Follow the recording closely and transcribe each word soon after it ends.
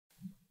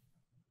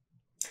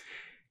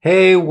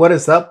Hey, what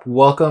is up?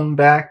 Welcome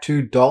back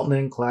to Dalton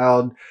and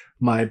Cloud.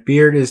 My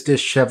beard is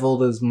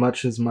disheveled as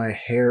much as my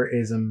hair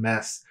is a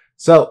mess.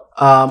 So,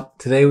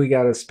 today we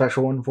got a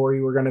special one for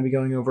you. We're going to be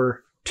going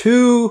over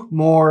two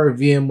more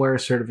VMware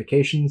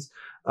certifications,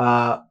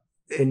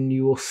 and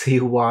you will see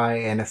why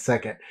in a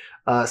second.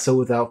 So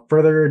without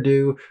further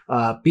ado,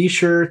 be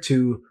sure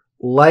to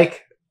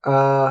like,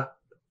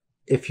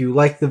 if you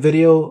like the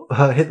video,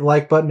 hit the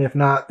like button. If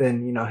not,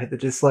 then, hit the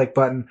dislike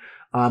button.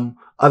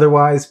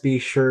 Otherwise, be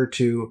sure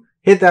to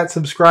hit that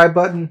subscribe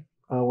button.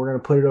 We're going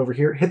to put it over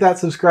here. Hit that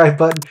subscribe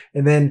button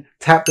and then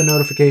tap the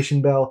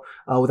notification bell.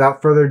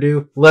 Without further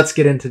ado, let's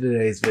get into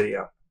today's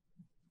video.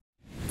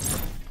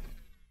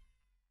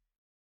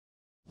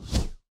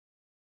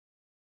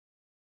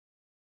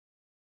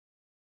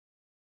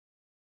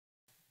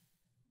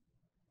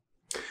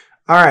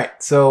 All right,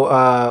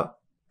 so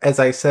as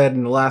I said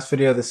in the last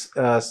video, this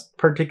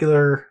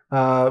particular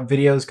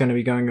video is going to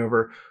be going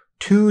over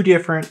two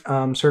different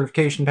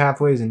certification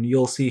pathways, and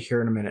you'll see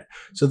here in a minute.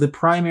 So the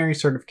primary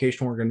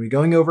certification we're going to be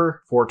going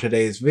over for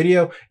today's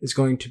video is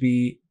going to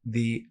be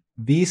the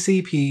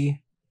VCP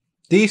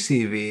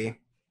DCV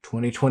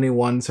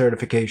 2021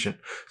 certification.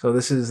 So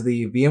this is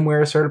the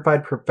VMware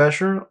Certified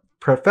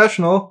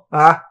Professional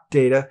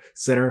Data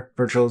Center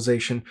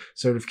Virtualization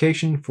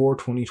certification for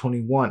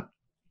 2021.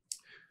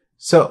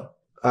 So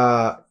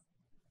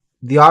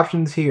the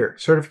options here: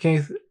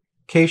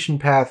 certification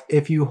path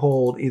if you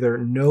hold either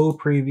no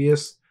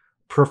previous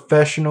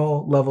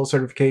professional level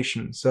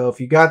certification. So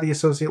if you got the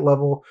associate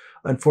level,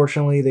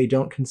 unfortunately they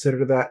don't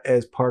consider that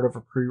as part of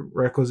a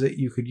prerequisite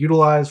you could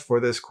utilize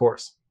for this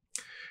course.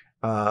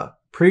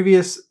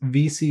 Previous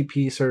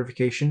VCP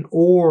certification,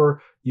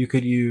 or you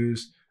could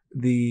use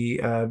the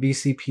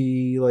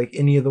VCP, like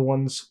any of the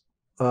ones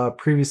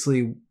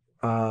previously,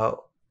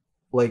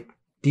 like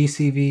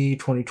DCV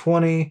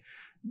 2020,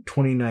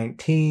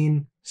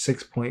 2019,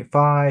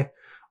 6.5,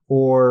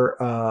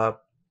 or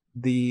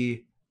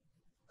the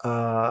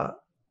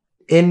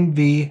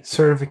NV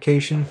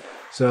certification.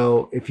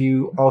 So if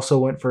you also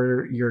went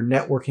for your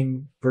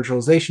networking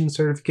virtualization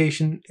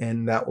certification,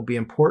 and that will be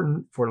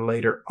important for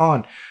later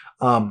on.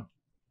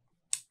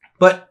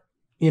 But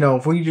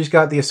if we just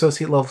got the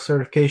associate level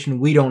certification,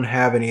 we don't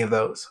have any of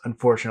those,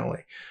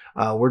 unfortunately.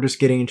 We're just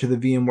getting into the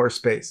VMware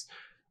space.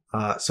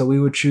 So we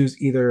would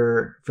choose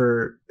either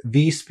for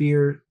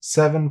vSphere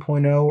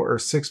 7.0 or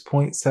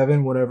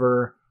 6.7,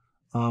 whatever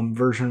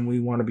version we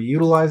want to be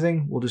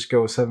utilizing. We'll just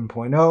go with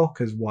 7.0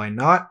 because why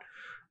not?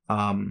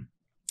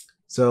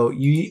 So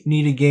you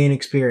need to gain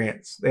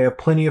experience. They have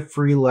plenty of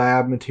free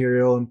lab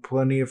material and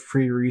plenty of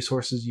free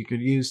resources you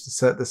could use to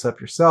set this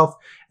up yourself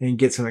and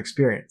get some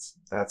experience.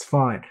 That's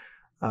fine.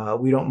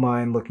 We don't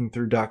mind looking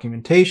through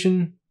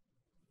documentation.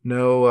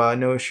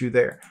 No issue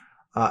there.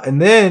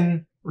 And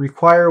then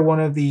require one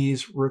of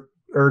these or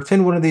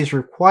attend one of these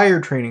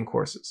required training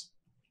courses.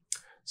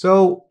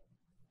 So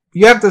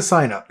you have to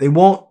sign up. They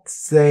won't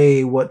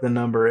say what the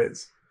number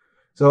is.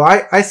 So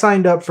I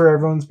signed up for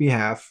everyone's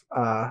behalf.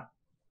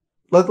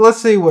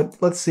 Let's see what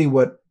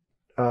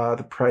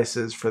the price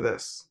is for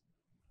this.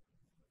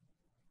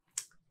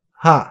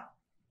 I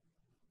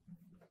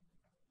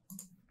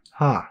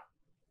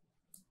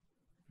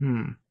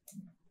don't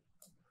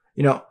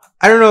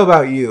know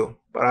about you,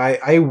 but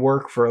I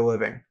work for a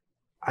living.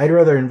 I'd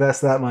rather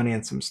invest that money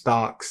in some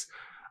stocks,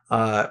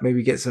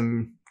 maybe get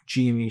some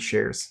GME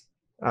shares.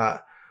 I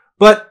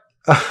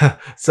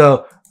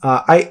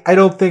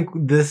don't think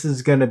this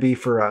is going to be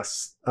for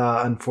us,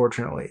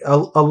 unfortunately. A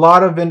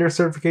lot of vendor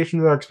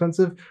certifications are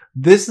expensive.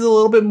 This is a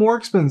little bit more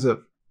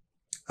expensive.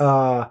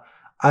 I'd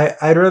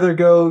rather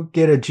go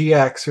get a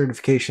GX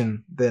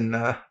certification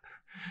than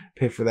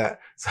pay for that.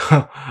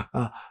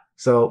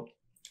 So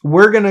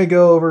we're going to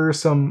go over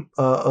some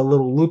a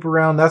little loop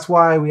around. That's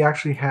why we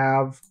actually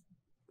have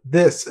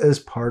this as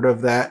part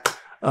of that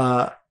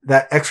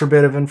that extra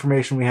bit of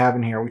information we have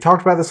in here. We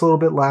talked about this a little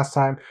bit last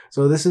time.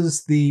 So this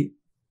is the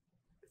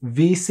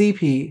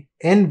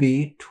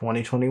VCP-NV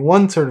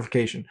 2021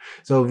 certification.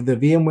 So the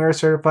VMware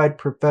Certified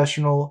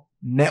Professional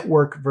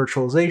Network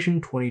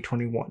Virtualization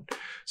 2021.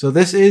 So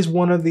this is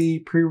one of the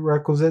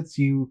prerequisites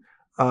you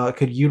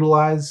could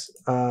utilize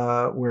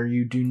where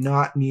you do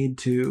not need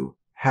to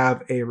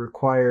have a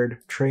required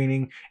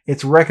training.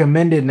 It's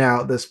recommended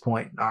now at this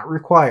point, not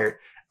required.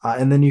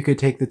 And then you could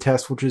take the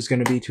test, which is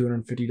going to be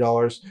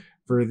 $250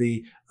 for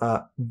the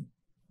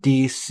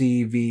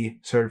DCV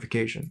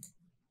certification.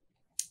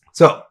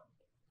 So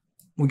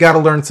we got to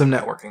learn some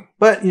networking.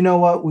 But you know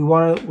what?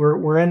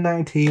 We're in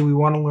IT. We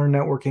want to learn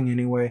networking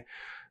anyway.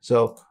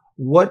 So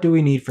what do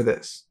we need for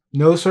this?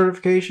 No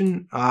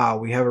certification?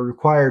 We have a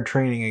required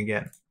training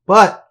again.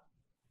 But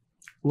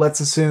let's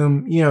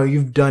assume,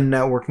 you've done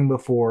networking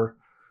before.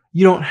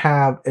 You don't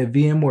have a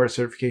VMware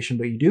certification,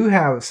 but you do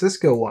have a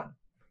Cisco one.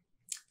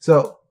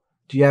 So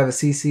do you have a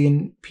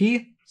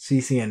CCNP,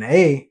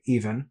 CCNA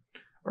even,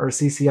 or a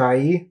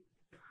CCIE?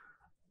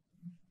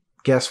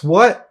 Guess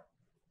what?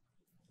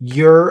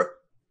 You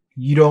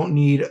don't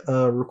need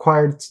a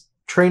required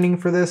training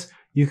for this.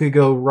 You could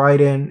go right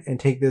in and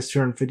take this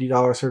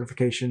 $250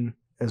 certification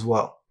as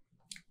well.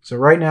 So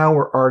right now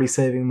we're already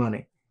saving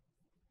money.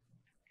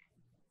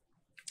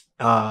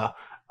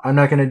 I'm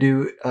not going to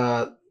do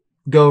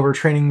go over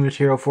training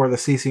material for the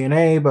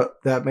CCNA,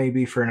 but that may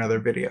be for another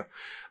video.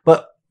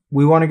 But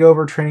we want to go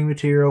over training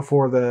material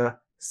for the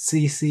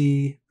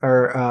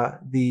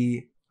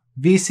the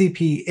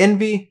VCP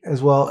NV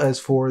as well as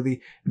for the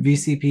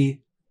VCP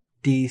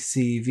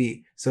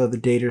DCV. So the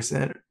data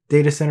center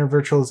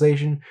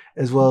virtualization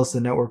as well as the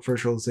network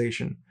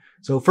virtualization.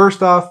 So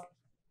first off,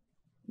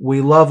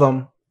 we love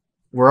them.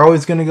 We're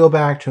always going to go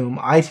back to them.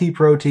 IT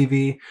Pro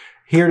TV,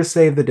 here to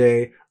save the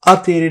day.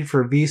 Updated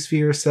for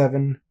vSphere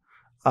 7.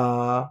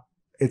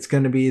 It's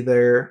going to be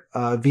their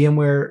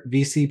VMware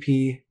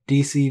VCP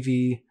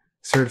DCV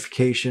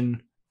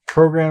certification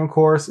program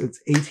course.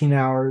 It's 18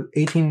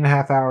 and a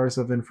half hours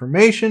of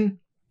information.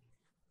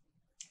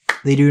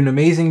 They do an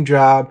amazing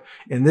job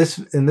in this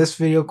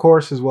video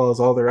course as well as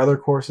all their other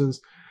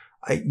courses.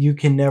 You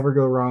can never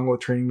go wrong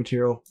with training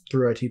material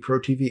through IT Pro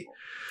TV.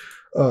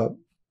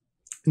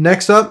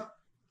 Next up,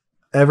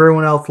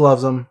 everyone else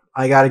loves them.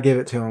 I got to give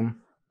it to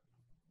them.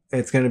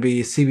 It's going to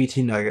be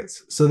CBT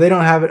Nuggets. So they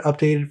don't have it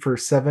updated for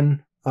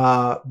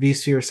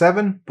vSphere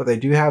 7, but they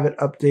do have it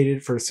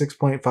updated for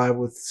 6.5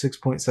 with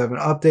 6.7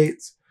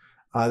 updates.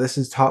 This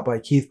is taught by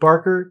Keith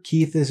Barker.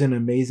 Keith is an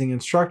amazing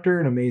instructor,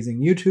 an amazing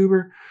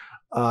YouTuber,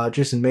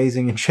 just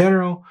amazing in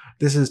general.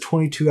 This is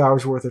 22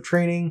 hours worth of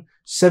training,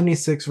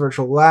 76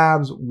 virtual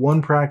labs,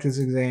 1 practice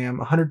exam,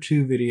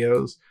 102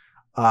 videos.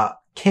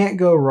 Can't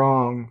go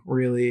wrong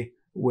really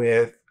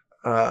with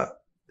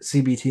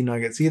CBT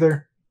Nuggets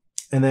either.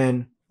 And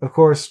then, of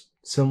course,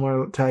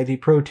 similar to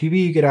IT Pro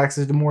TV, you get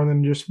access to more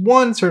than just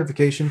one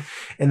certification.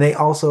 And they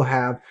also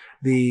have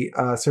the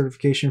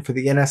certification for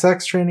the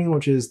NSX training,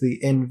 which is the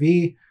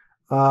NV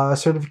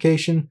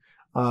certification.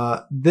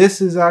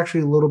 This is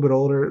actually a little bit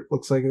older. It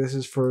looks like this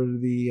is for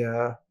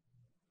the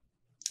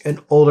an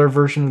older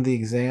version of the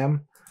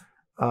exam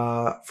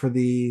for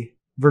the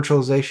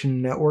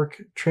virtualization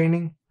network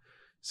training.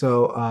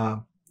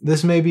 So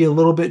this may be a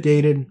little bit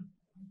dated,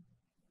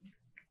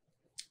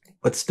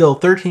 but still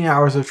 13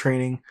 hours of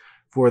training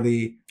for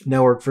the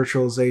network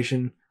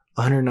virtualization,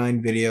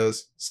 109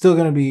 videos. Still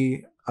going to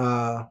be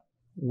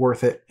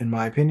worth it, in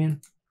my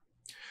opinion.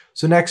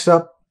 So next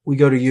up, we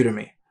go to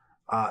Udemy.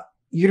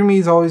 Udemy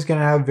is always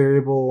going to have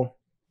variable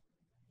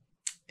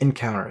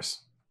encounters,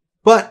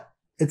 but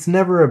it's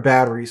never a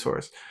bad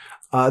resource.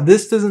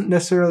 This doesn't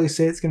necessarily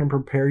say it's going to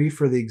prepare you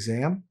for the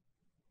exam,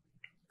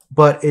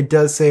 but it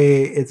does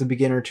say it's a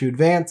beginner to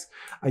advanced.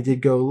 I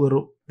did go a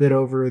little bit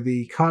over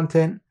the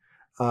content.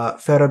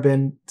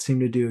 Fedabin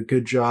seemed to do a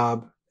good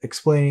job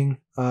explaining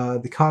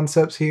the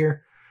concepts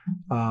here.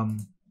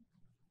 And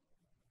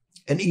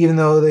even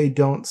though they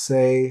don't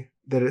say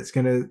that it's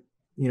going to,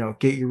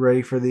 get you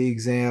ready for the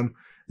exam,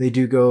 they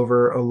do go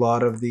over a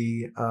lot of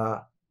the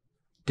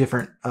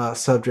different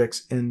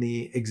subjects in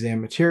the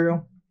exam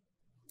material.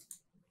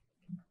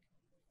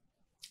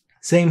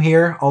 Same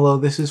here, although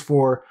this is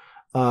for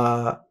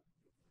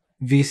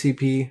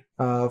VCP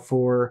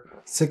for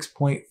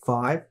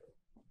 6.5.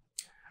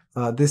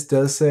 This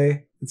does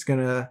say it's going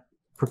to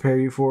prepare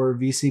you for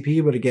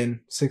VCP, but again,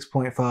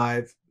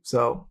 6.5.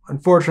 So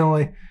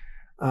unfortunately,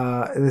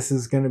 this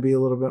is going to be a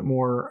little bit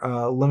more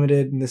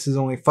limited, and this is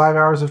only 5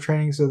 hours of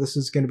training. So this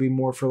is going to be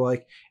more for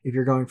like if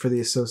you're going for the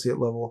associate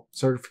level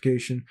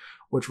certification,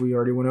 which we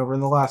already went over in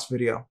the last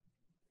video.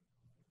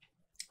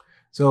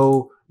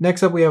 So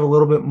next up, we have a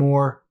little bit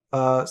more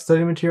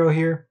study material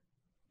here.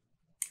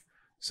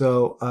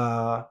 So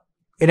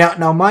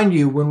now mind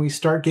you, when we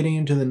start getting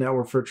into the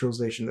network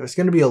virtualization, there's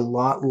going to be a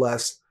lot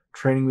less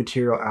training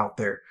material out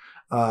there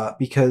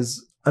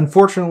because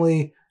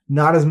unfortunately,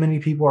 not as many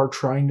people are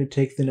trying to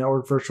take the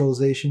network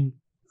virtualization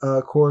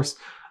course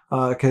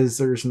because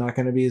there's not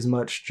going to be as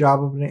much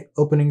job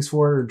openings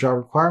for it or job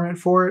requirement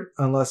for it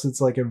unless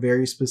it's like a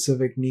very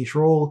specific niche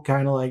role,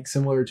 kind of like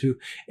similar to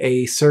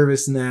a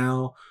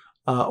ServiceNow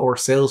or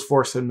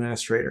Salesforce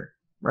administrator,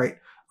 right?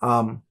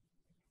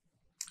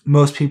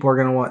 Most people are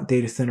going to want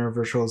data center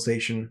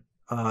virtualization.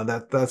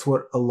 That's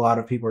what a lot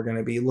of people are going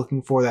to be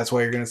looking for. That's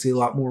why you're going to see a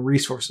lot more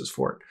resources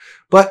for it.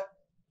 But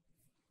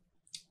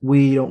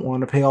we don't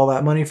want to pay all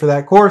that money for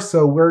that course,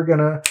 so we're going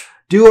to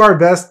do our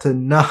best to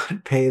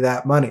not pay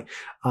that money.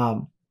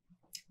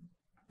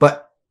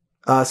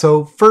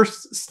 So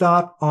first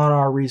stop on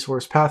our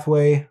resource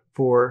pathway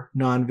for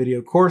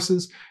non-video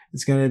courses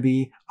is going to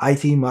be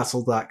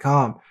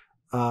itmuscle.com.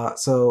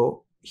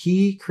 So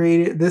he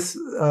created this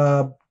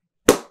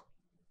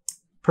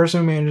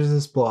person who manages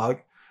this blog.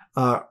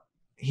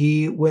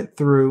 He went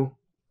through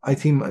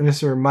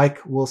Mr. Mike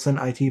Wilson,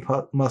 IT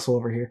Muscle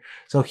over here.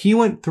 So he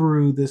went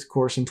through this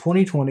course in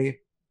 2020,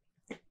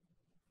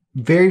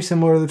 very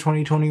similar to the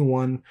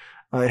 2021.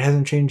 It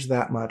hasn't changed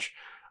that much.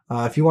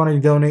 If you want to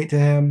donate to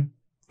him,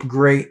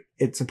 great.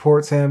 It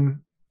supports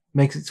him,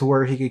 makes it to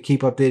where he could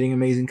keep updating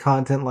amazing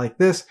content like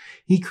this.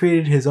 He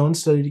created his own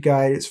study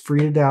guide. It's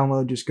free to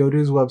download. Just go to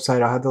his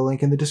website. I'll have the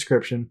link in the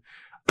description.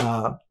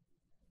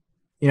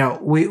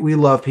 We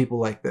love people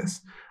like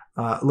this.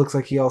 It looks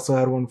like he also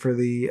had one for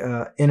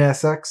the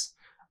NSX.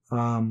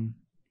 I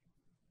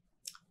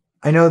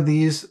know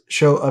these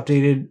show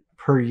updated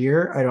per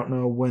year. I don't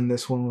know when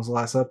this one was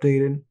last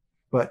updated,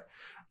 but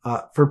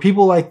for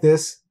people like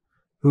this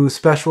who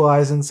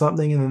specialize in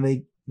something and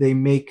then they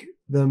make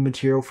the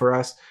material for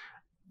us,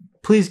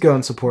 please go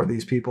and support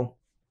these people.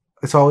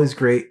 It's always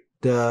great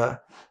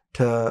to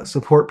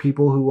support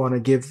people who want to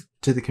give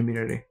to the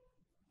community.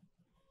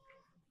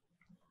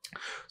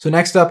 So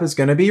next up is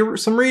going to be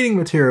some reading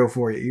material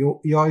for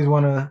you. You always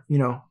want to,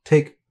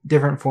 take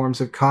different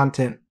forms of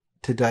content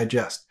to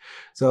digest.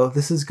 So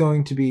this is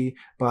going to be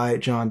by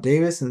John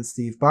Davis and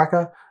Steve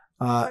Baca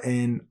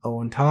and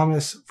Owen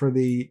Thomas for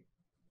the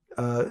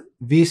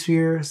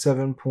vSphere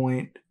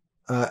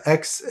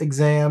 7.x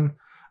exam.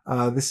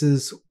 This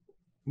is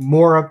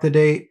more up to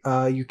date.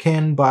 You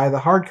can buy the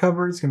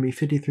hardcover. It's going to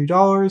be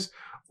 $53,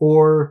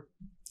 or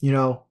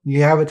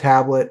you have a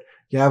tablet,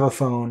 you have a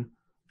phone,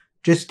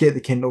 just get the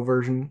Kindle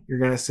version. You're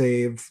going to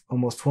save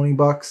almost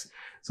 $20.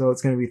 So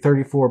it's going to be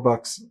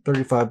 $34,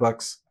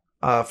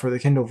 $35 for the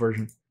Kindle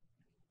version.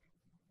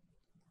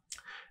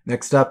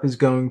 Next up is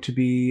going to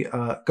be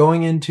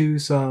going into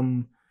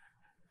some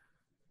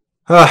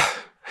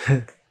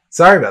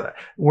sorry about that.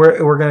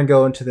 We're going to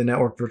go into the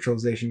network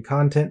virtualization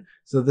content.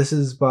 So this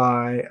is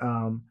by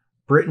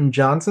Britton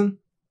Johnson.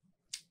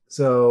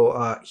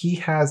 So he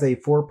has a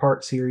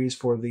 4-part series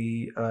for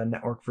the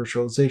network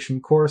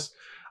virtualization course.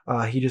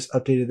 He just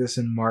updated this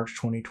in March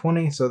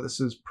 2020. So this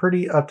is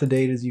pretty up to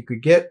date as you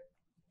could get.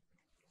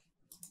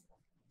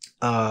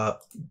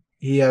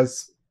 He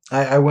has,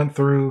 I went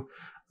through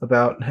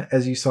about,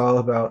 as you saw,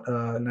 about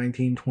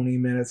 19-20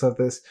 minutes of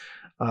this.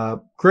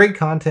 Great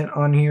content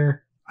on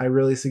here. I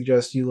really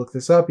suggest you look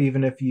this up.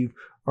 Even if you've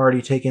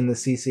already taken the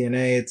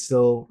CCNA, it's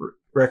still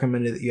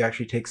recommended that you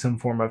actually take some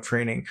form of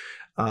training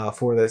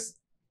for this.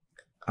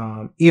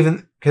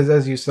 Even because,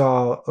 as you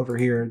saw over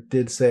here, it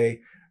did say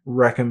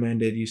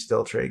recommended you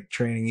still take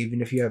training,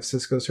 even if you have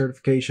Cisco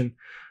certification.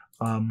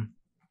 And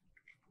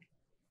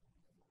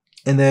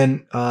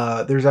then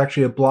there's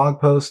actually a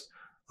blog post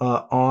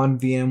on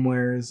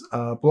VMware's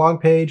blog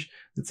page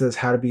that says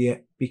how to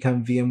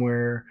become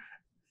VMware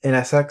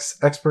NSX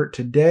expert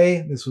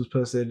today. This was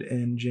posted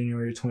in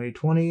January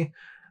 2020.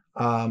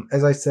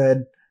 As I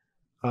said,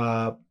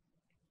 the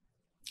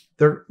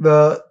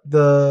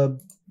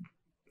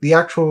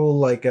actual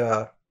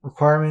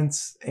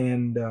requirements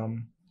and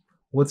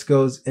what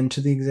goes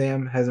into the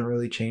exam hasn't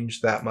really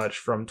changed that much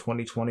from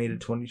 2020 to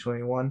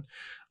 2021.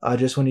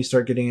 Just when you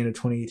start getting into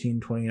 2018,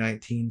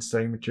 2019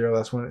 study material,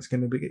 that's when it's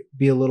going to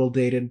be a little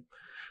dated.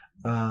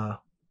 But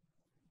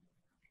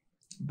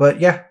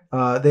yeah,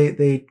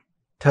 they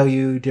tell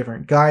you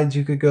different guides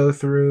you could go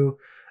through,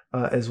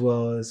 as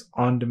well as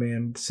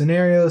on-demand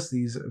scenarios.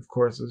 These, of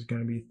course, is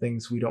going to be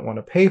things we don't want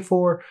to pay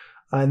for.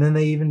 And then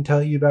they even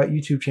tell you about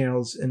YouTube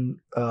channels and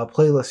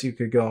playlists you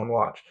could go and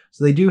watch.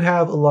 So they do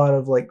have a lot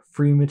of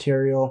free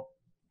material,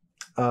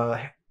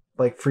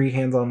 like free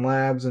hands-on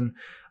labs and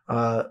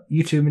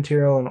YouTube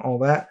material and all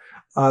that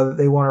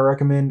they want to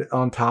recommend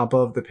on top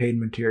of the paid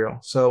material.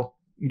 So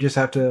you just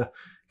have to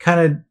kind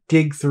of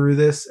dig through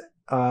this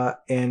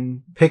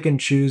and pick and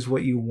choose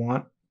what you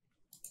want.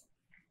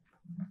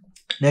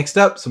 Next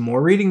up, some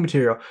more reading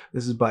material.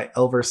 This is by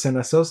Elver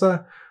Sena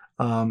Sosa.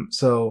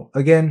 So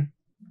again,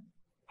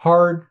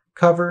 hard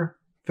cover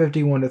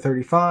 51 to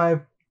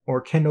 35,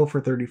 or Kindle for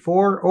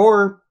 34,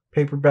 or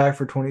paperback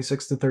for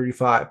 26 to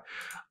 35.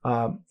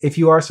 If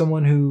you are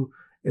someone who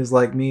is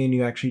like me and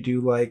you actually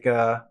do like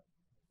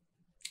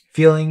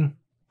feeling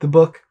the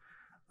book,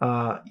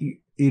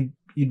 you'd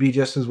be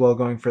just as well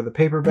going for the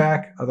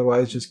paperback.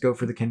 Otherwise, just go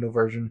for the Kindle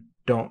version.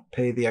 Don't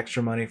pay the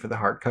extra money for the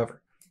hardcover.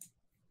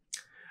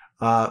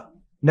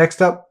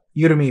 Next up,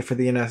 Udemy for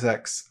the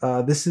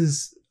NSX. This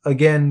is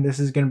going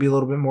to be a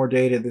little bit more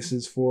dated. This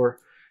is for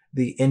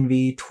the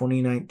NV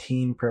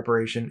 2019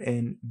 preparation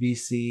in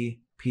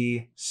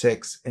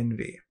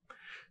VCP-6NV.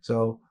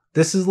 So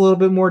this is a little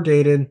bit more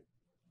dated.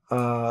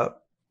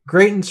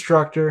 Great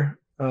instructor.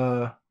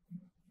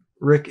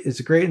 Rick is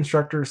a great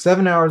instructor.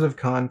 7 hours of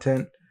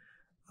content.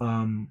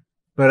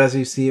 But as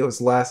you see, it was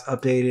last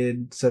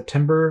updated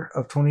September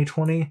of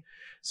 2020.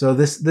 So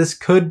this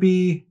could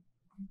be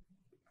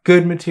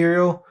good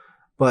material,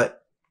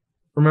 but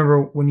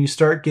remember, when you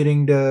start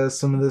getting to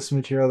some of this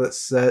material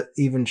that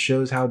even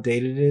shows how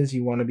dated it is,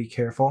 you want to be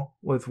careful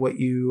with what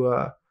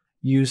you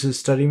use as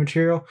study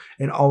material,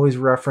 and always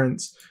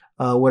reference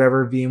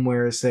whatever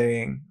VMware is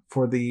saying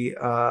for the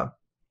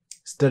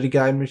study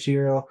guide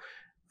material.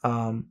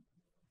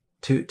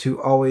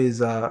 To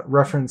always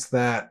reference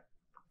that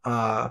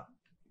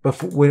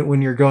before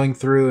when you're going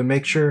through, and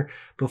make sure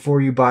before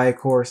you buy a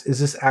course, is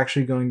this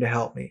actually going to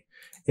help me?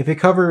 If it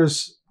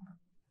covers,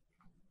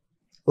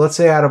 let's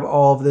say out of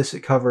all of this, it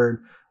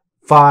covered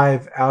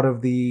 5 out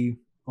of the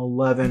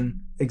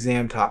 11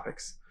 exam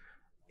topics,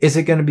 is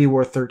it going to be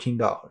worth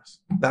 $13?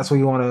 That's what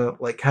you want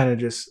to kind of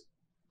just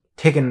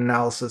take an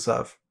analysis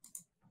of.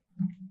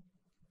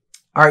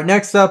 All right,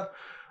 next up,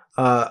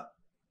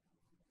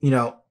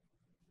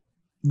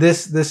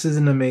 this is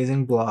an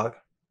amazing blog.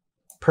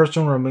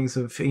 Personal Rumblings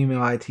of a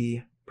Female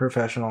IT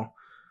Professional.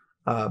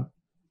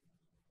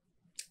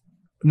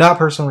 Not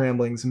Personal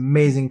Ramblings,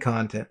 amazing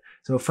content.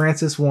 So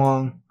Frances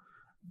Wong,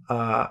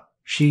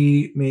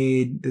 she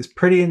made this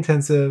pretty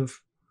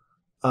intensive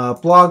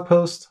blog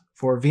post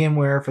for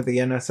VMware for the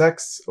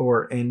NSX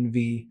or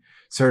NV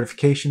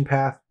certification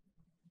path.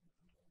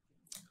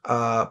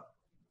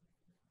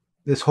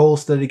 This whole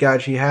study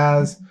guide she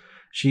has,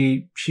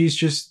 she's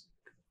just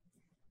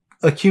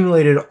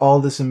accumulated all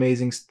this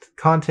amazing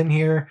content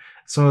here.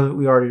 Some of it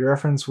we already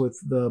referenced with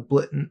the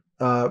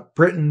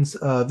Britain's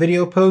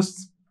video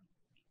posts,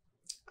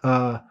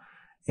 and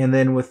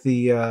then with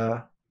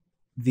the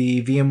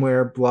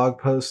VMware blog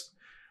post.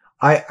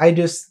 I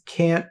just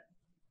can't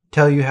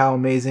tell you how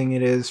amazing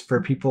it is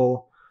for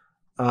people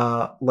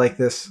like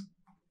this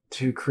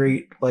to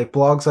create like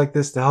blogs like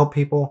this to help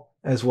people,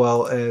 as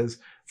well as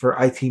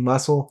for IT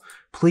Muscle.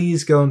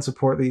 Please go and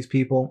support these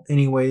people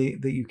any way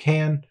that you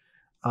can.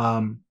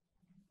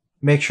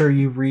 Make sure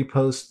you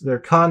repost their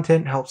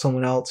content, help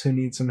someone else who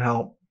needs some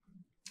help.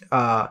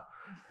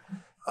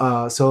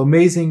 So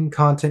amazing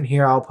content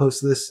here. I'll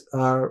post this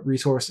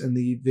resource in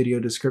the video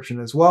description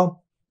as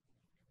well.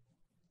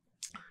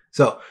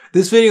 So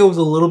this video was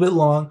a little bit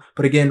long,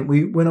 but again,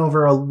 we went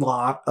over a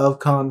lot of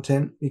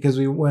content because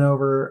we went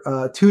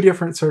over 2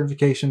 different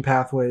certification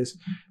pathways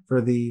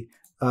for the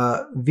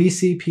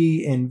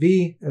VCP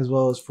NV as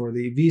well as for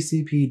the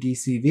VCP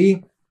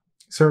DCV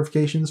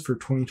certifications for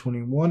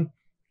 2021.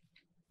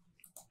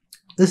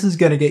 This is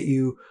going to get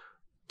you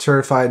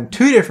certified in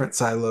 2 different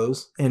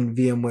silos in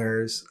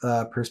VMware's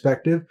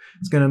perspective.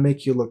 It's going to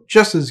make you look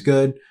just as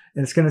good,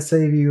 and it's going to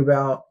save you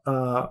about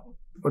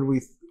what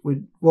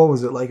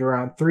was it, like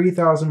around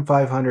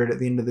 $3,500 at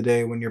the end of the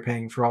day when you're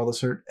paying for all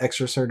the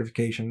extra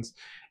certifications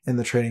and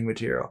the training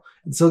material.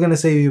 It's still going to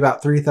save you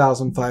about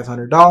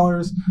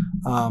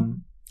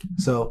 $3,500.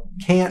 So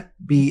can't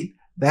beat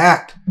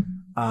that.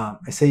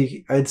 I'd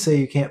say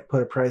you can't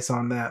put a price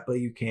on that, but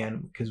you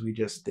can because we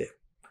just did.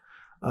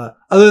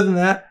 Other than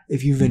that,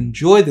 if you've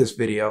enjoyed this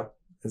video,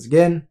 as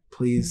again,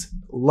 please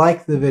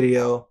like the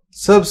video,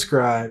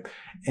 subscribe,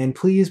 and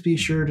please be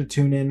sure to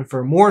tune in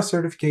for more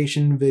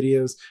certification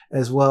videos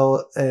as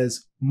well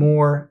as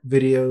more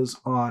videos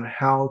on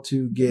how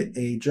to get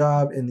a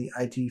job in the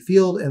IT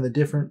field and the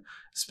different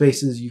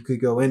spaces you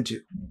could go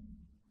into.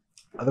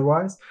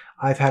 Otherwise,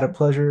 I've had a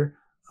pleasure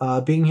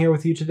being here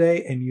with you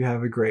today, and you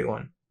have a great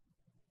one.